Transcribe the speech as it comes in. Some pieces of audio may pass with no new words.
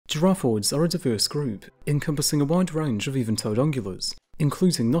Giraffoids are a diverse group, encompassing a wide range of even-toed ungulates,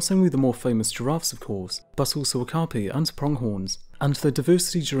 including not only the more famous giraffes of course, but also Okapi and pronghorns, and their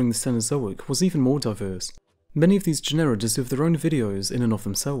diversity during the Cenozoic was even more diverse. Many of these genera deserve their own videos in and of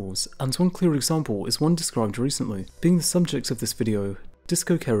themselves, and one clear example is one described recently, being the subject of this video,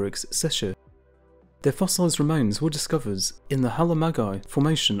 Discokeryx xiezhi. Their fossilized remains were discovered in the Halamagai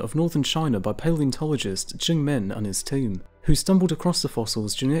formation of northern China by paleontologist Jing Men and his team, who stumbled across the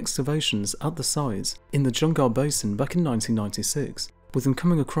fossils during excavations at the site in the Jungar Basin back in 1996, with them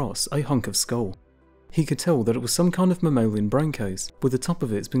coming across a hunk of skull. He could tell that it was some kind of mammalian brain case, with the top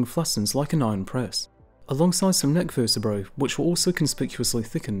of it being flattened like an iron press. Alongside some neck vertebrae, which were also conspicuously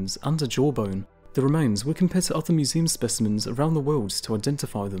thickened, and a jawbone, the remains were compared to other museum specimens around the world to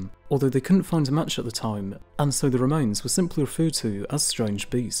identify them, although they couldn't find a match at the time, and so the remains were simply referred to as strange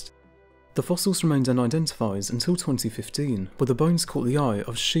beast. The fossils remained unidentified until 2015, where the bones caught the eye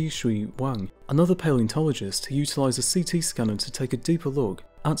of Xiezhi Wang, another paleontologist who utilised a CT scanner to take a deeper look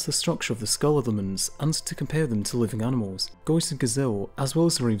at the structure of the skull elements and to compare them to living animals, goited gazelle as well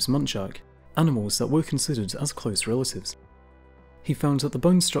as Reeves muntjac, animals that were considered as close relatives. He found that the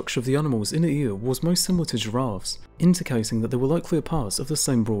bone structure of the animal's inner ear was most similar to giraffes, indicating that they were likely a part of the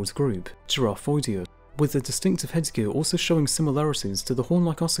same broad group, Giraffoids, with their distinctive headgear also showing similarities to the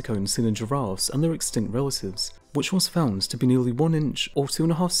horn-like ossicones seen in giraffes and their extinct relatives, which was found to be nearly 1 inch or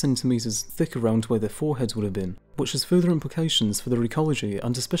 2.5 centimeters thick around where their foreheads would have been, which has further implications for their ecology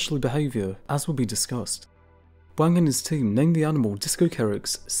and especially behaviour, as will be discussed. Wang and his team named the animal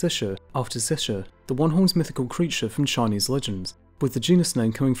Discokeryx xiezhi after xiezhi, the one-horned mythical creature from Chinese legends, with the genus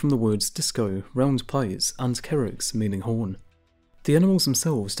name coming from the words disco, round plates, and keryx, meaning horn. The animals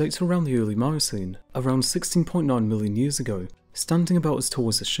themselves date to around the early Miocene, around 16.9 million years ago, standing about as tall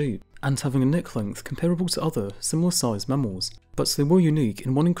as a sheep, and having a neck length comparable to other similar-sized mammals, but they were unique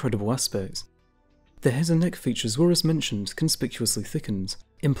in one incredible aspect. Their head and neck features were, as mentioned, conspicuously thickened,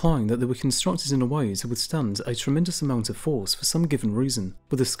 implying that they were constructed in a way to withstand a tremendous amount of force for some given reason,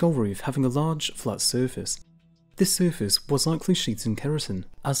 with the skull reef having a large, flat surface. This surface was likely sheathed in keratin,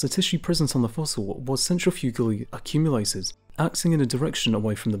 as the tissue present on the fossil was centrifugally accumulated, acting in a direction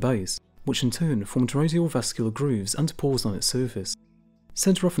away from the base, which in turn formed radiovascular grooves and pores on its surface.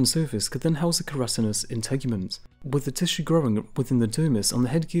 Said roughened surface could then house a keratinous integument, with the tissue growing within the dermis on the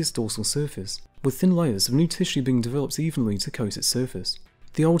headgear's dorsal surface, with thin layers of new tissue being developed evenly to coat its surface.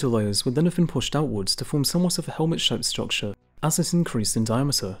 The older layers would then have been pushed outwards to form somewhat of a helmet-shaped structure as it increased in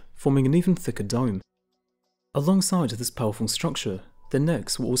diameter, forming an even thicker dome. Alongside this powerful structure, their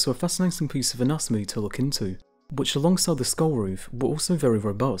necks were also a fascinating piece of anatomy to look into, which alongside the skull roof were also very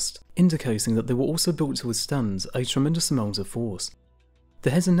robust, indicating that they were also built to withstand a tremendous amount of force. The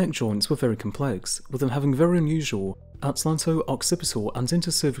head and neck joints were very complex, with them having very unusual atlanto-occipital and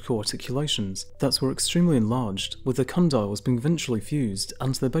intercervical articulations that were extremely enlarged, with their condyles being ventrally fused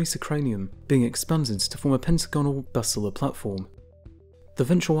and their basic cranium being expanded to form a pentagonal basilar platform. The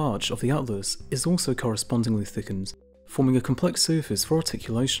ventral arch of the atlas is also correspondingly thickened, forming a complex surface for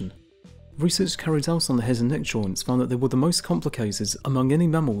articulation. Research carried out on the head and neck joints found that they were the most complicated among any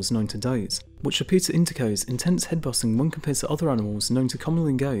mammals known to date, which appear to indicate intense headbutting when compared to other animals known to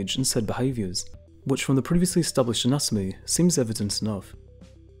commonly engage in said behaviours, which from the previously established anatomy seems evident enough.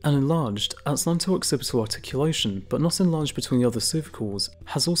 An enlarged atlanto-occipital articulation, but not enlarged between the other cervicals,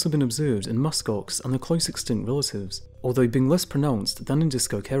 has also been observed in muskox and their close extinct relatives, although being less pronounced than in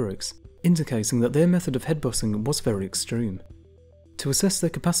Discokeryx, indicating that their method of headbutting was very extreme. To assess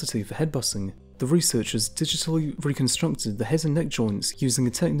their capacity for headbutting, the researchers digitally reconstructed the head and neck joints using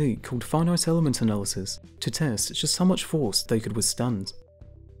a technique called finite element analysis to test just how much force they could withstand.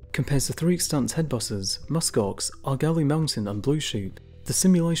 Compared to 3 extant headbutters, muskox, Argali mountain and blue sheep, the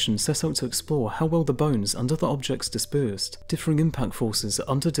simulation set out to explore how well the bones and other objects dispersed differing impact forces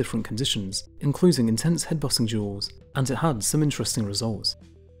under different conditions, including intense headbutting duels, and it had some interesting results.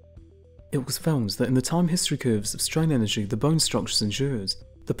 It was found that in the time history curves of strain energy the bone structures endured,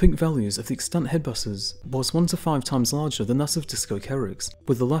 the peak values of the extant headbutters was 1 to 5 times larger than that of Discokeryx,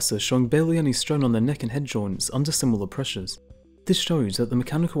 with the latter showing barely any strain on their neck and head joints under similar pressures. This showed that the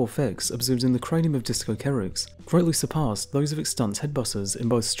mechanical effects observed in the cranium of Discokeryx greatly surpassed those of extant headbutters in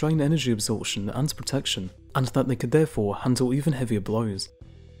both strain energy absorption and protection, and that they could therefore handle even heavier blows.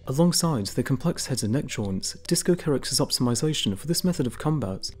 Alongside their complex head and neck joints, Discokeryx's optimization for this method of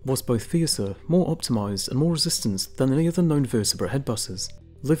combat was both fiercer, more optimized, and more resistant than any other known vertebrate headbutters,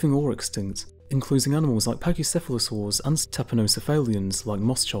 living or extinct, including animals like pachycephalosaurs and tapinocephalians like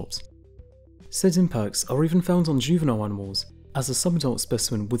moss chops. Said impacts are even found on juvenile animals, as a subadult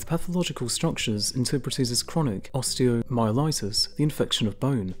specimen with pathological structures interpreted as chronic osteomyelitis, the infection of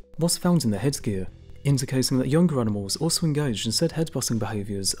bone, was found in the headgear, indicating that younger animals also engaged in said headbutting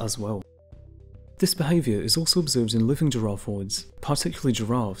behaviours as well. This behaviour is also observed in living giraffoids, particularly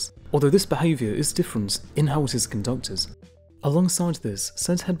giraffes, although this behaviour is different in how it is conducted. Alongside this,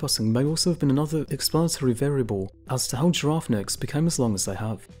 said headbutting may also have been another explanatory variable as to how giraffe necks became as long as they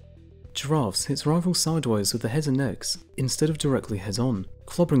have. Giraffes hit rivals sideways with their heads and necks, instead of directly head-on,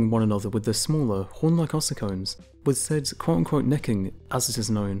 clobbering one another with their smaller, horn-like ossicones, with said quote-unquote necking, as it is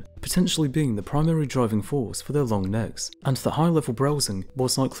known, potentially being the primary driving force for their long necks, and that high-level browsing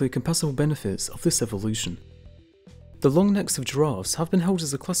was likely a compatible benefit of this evolution. The long necks of giraffes have been held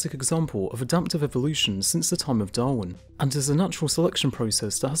as a classic example of adaptive evolution since the time of Darwin, and is a natural selection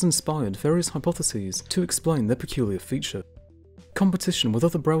process that has inspired various hypotheses to explain their peculiar feature. Competition with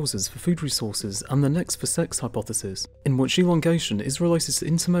other browsers for food resources and the necks for sex hypothesis, in which elongation is related to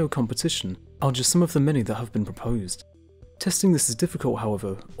intermale competition, are just some of the many that have been proposed. Testing this is difficult,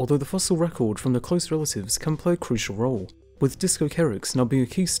 however, although the fossil record from the close relatives can play a crucial role, with Discokeryx now being a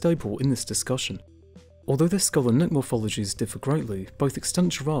key staple in this discussion. Although their skull and neck morphologies differ greatly, both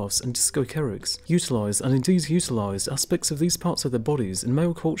extant giraffes and Discokeryx utilise and indeed utilised aspects of these parts of their bodies in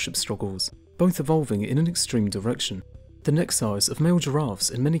male courtship struggles, both evolving in an extreme direction. The neck size of male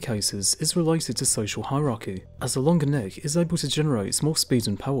giraffes in many cases is related to social hierarchy, as a longer neck is able to generate more speed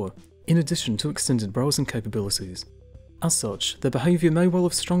and power, in addition to extended browsing capabilities. As such, their behaviour may well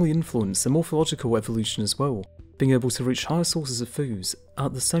have strongly influenced their morphological evolution as well, being able to reach higher sources of foods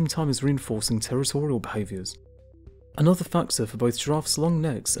at the same time as reinforcing territorial behaviours. Another factor for both giraffes' long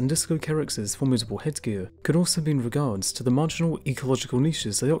necks and Discokeryx's formidable headgear could also be in regards to the marginal ecological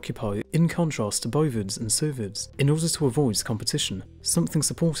niches they occupy in contrast to bovids and cervids, in order to avoid competition, something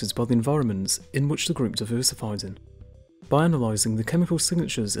supported by the environments in which the group diversified in. By analysing the chemical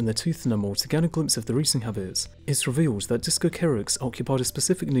signatures in their tooth enamel to gain a glimpse of their eating habits, it's revealed that Discokeryx occupied a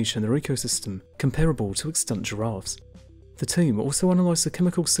specific niche in their ecosystem comparable to extant giraffes. The team also analysed the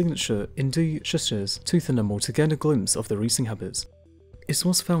chemical signature in xiezhi's tooth enamel to gain a glimpse of their eating habits. It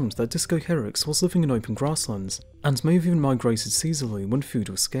was found that Discokeryx was living in open grasslands, and may have even migrated seasonally when food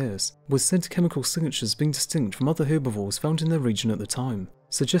was scarce, with said chemical signatures being distinct from other herbivores found in their region at the time,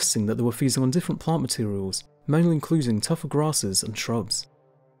 suggesting that they were feeding on different plant materials, mainly including tougher grasses and shrubs.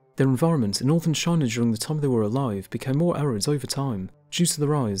 Their environment in northern China during the time they were alive became more arid over time, due to the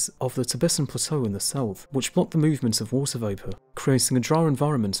rise of the Tibetan Plateau in the south, which blocked the movement of water vapour, creating a drier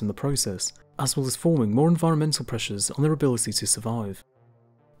environment in the process, as well as forming more environmental pressures on their ability to survive.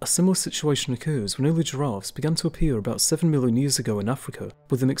 A similar situation occurs when early giraffes began to appear about 7 million years ago in Africa,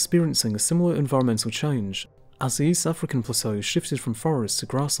 with them experiencing a similar environmental change, as the East African plateau shifted from forests to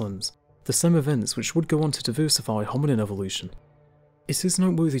grasslands, the same events which would go on to diversify hominin evolution. It is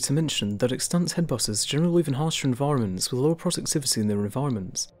noteworthy to mention that extant headbutters generally live in harsher environments with lower productivity in their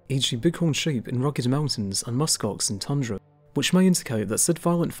environments, e.g. bighorn sheep in rugged mountains and muskox in tundra, which may indicate that said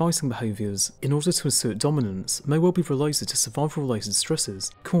violent fighting behaviours, in order to assert dominance, may well be related to survival-related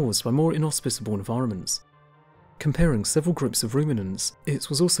stresses caused by more inhospitable environments. Comparing several groups of ruminants, it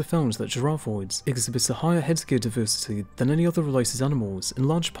was also found that Giraffoids exhibit a higher headgear diversity than any other related animals, in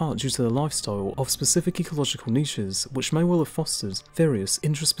large part due to their lifestyle of specific ecological niches which may well have fostered various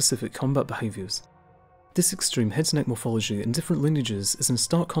intraspecific combat behaviours. This extreme head-neck morphology in different lineages is in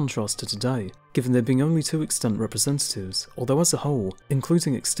stark contrast to today, given there being only 2 extant representatives, although as a whole,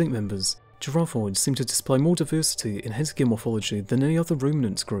 including extinct members, Giraffoids seem to display more diversity in headgear morphology than any other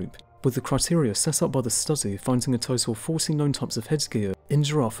ruminant group, with the criteria set up by the study finding a total of 14 known types of headgear in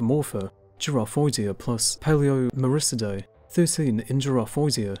Giraffomorpha, Giraffoidea plus Paleomoricidae, 13 in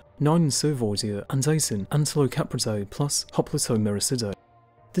Giraffoidea, 9 in Cervoidea, and 8 in Antilocapridae plus Hoplitomericidae.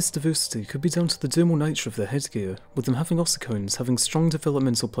 This diversity could be down to the dermal nature of their headgear, with them having ossicones having strong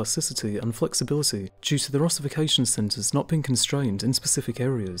developmental plasticity and flexibility due to their ossification centres not being constrained in specific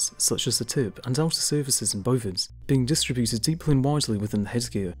areas, such as the tip and outer surfaces in bovids, being distributed deeply and widely within the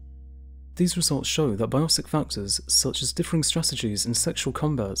headgear. These results show that biotic factors, such as differing strategies in sexual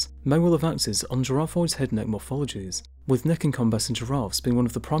combat, may well have acted on Giraffoids' head-neck morphologies, with necking combat in giraffes being one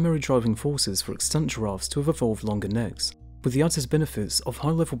of the primary driving forces for extant giraffes to have evolved longer necks, with the added benefits of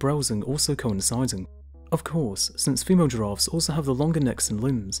high-level browsing also coinciding. Of course, since female giraffes also have the longer necks and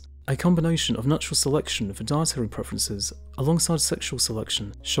limbs, a combination of natural selection for dietary preferences alongside sexual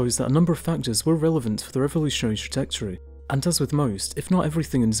selection shows that a number of factors were relevant for their evolutionary trajectory. And as with most, if not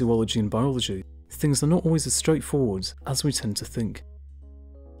everything in zoology and biology, things are not always as straightforward as we tend to think.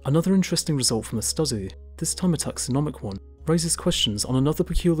 Another interesting result from the study, this time a taxonomic one, raises questions on another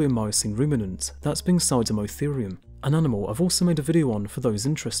peculiar Miocene ruminant, that being Sidemotherium, an animal I've also made a video on for those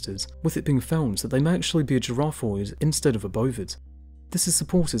interested, with it being found that they may actually be a giraffoid instead of a bovid. This is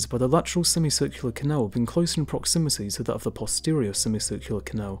supported by the lateral semicircular canal being closer in proximity to that of the posterior semicircular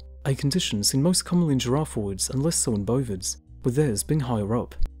canal, a condition seen most commonly in giraffoids and less so in bovids, with theirs being higher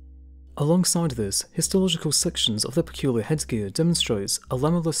up. Alongside this, histological sections of their peculiar headgear demonstrates a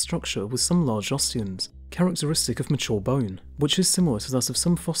lamellar structure with some large osteons, characteristic of mature bone, which is similar to that of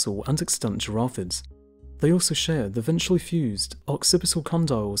some fossil and extant giraffids. They also share the ventrally fused occipital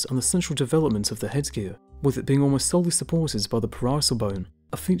condyles and the central development of the headgear, with it being almost solely supported by the parietal bone,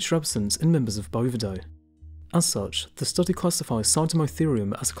 a feature absent in members of Bovidae. As such, the study classifies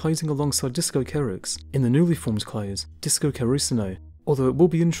Cydamotherium as clading alongside Discokeryx in the newly formed clade Discokericinae, although it will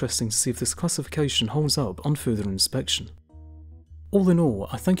be interesting to see if this classification holds up on further inspection. All in all,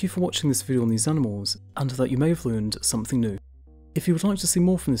 I thank you for watching this video on these animals, and that you may have learned something new. If you would like to see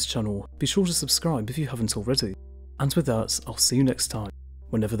more from this channel, be sure to subscribe if you haven't already. And with that, I'll see you next time,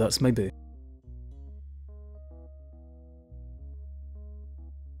 whenever that may be.